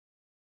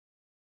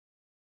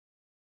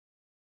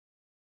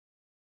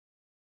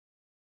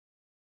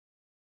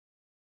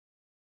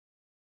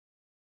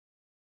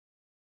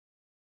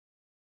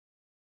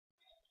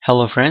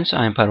Hello friends,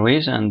 I'm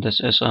Parvez and this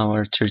is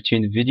our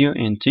 13th video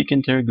in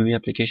Tkinter GUI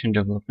application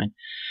development.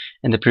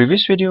 In the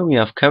previous video we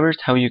have covered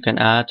how you can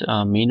add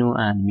menu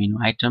and menu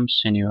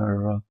items in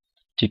your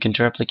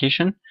Tkinter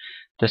application.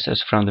 This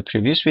is from the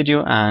previous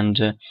video, and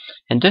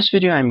in this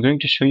video I'm going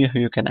to show you how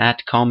you can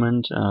add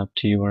comment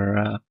to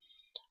your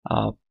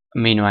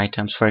menu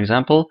items. For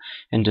example,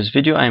 in this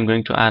video I'm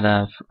going to add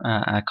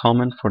a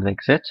comment for the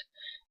exit.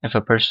 If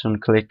a person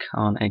click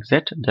on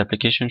exit, the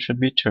application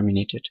should be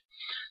terminated.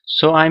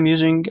 So I'm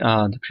using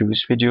the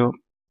previous video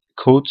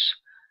codes.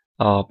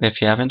 If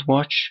you haven't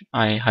watched,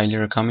 I highly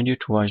recommend you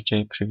to watch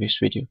the previous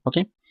video.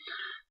 Okay,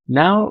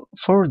 now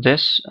for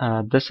this,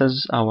 this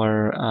is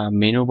our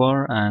menu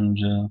bar, and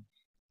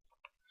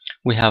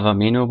we have a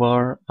menu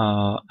bar.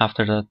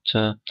 After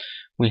that,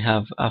 we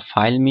have a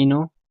file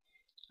menu,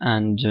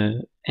 and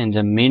in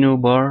the menu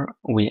bar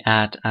we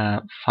add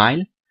a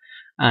file.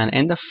 And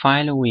in the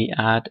file we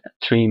add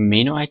three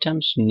menu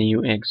items: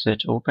 new,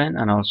 exit, open,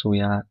 and also we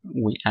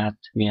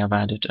have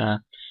added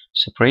a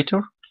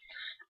separator.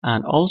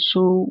 And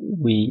also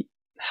we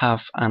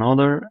have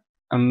another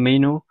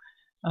menu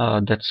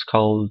that's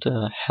called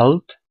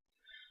help,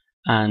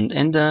 and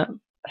in the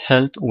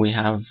help we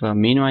have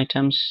menu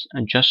items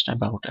just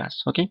about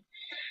us. Okay,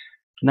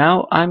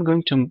 now I'm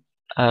going to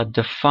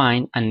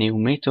define a new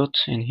method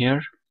in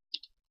here,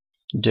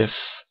 div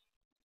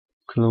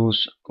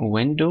close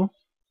window.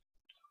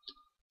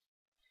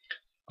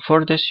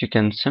 For this you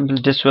can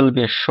simply, this will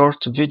be a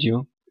short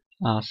video,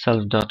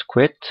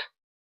 self.quit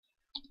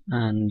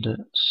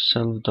and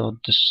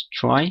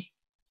self.destroy,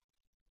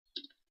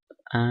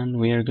 and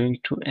we are going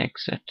to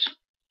exit.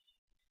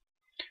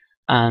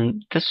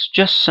 And this is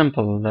just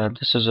simple,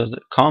 this is a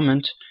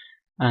comment,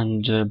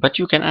 and but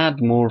you can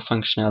add more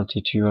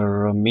functionality to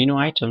your menu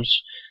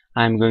items.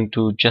 I'm going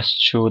to just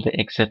show the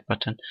exit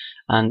button,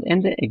 and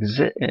in the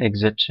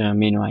exit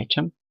menu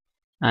item,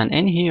 and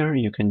in here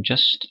you can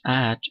just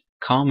add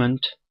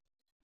comment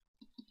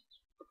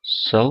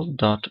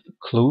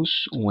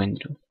self.close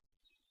window.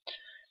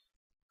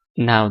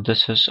 Now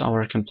this is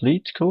our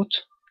complete code.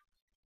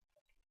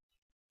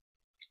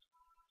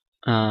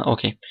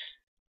 Okay,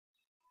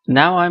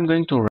 now I'm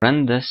going to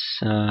run this.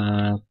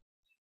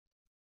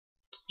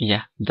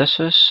 Yeah, this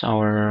is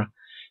our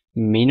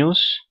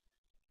menus.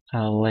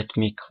 Let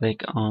me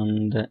click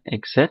on the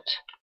exit.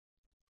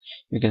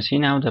 You can see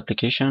now the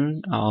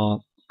application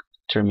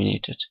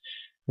terminated.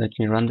 Let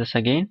me run this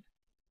again,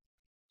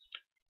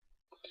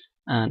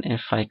 and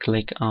if I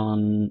click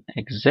on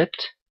exit,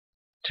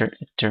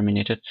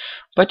 terminated.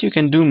 But you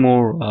can do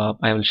more.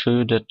 I will show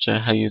you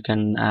that how you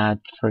can add,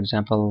 for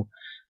example,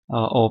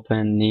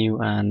 open, new,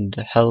 and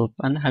help,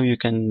 and how you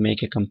can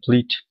make a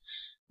complete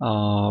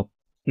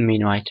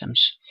menu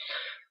items.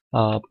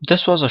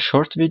 This was a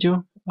short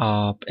video.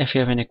 If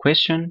you have any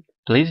question,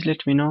 please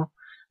let me know,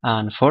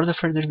 and for the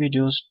further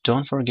videos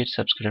don't forget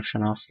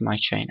subscription of my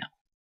channel.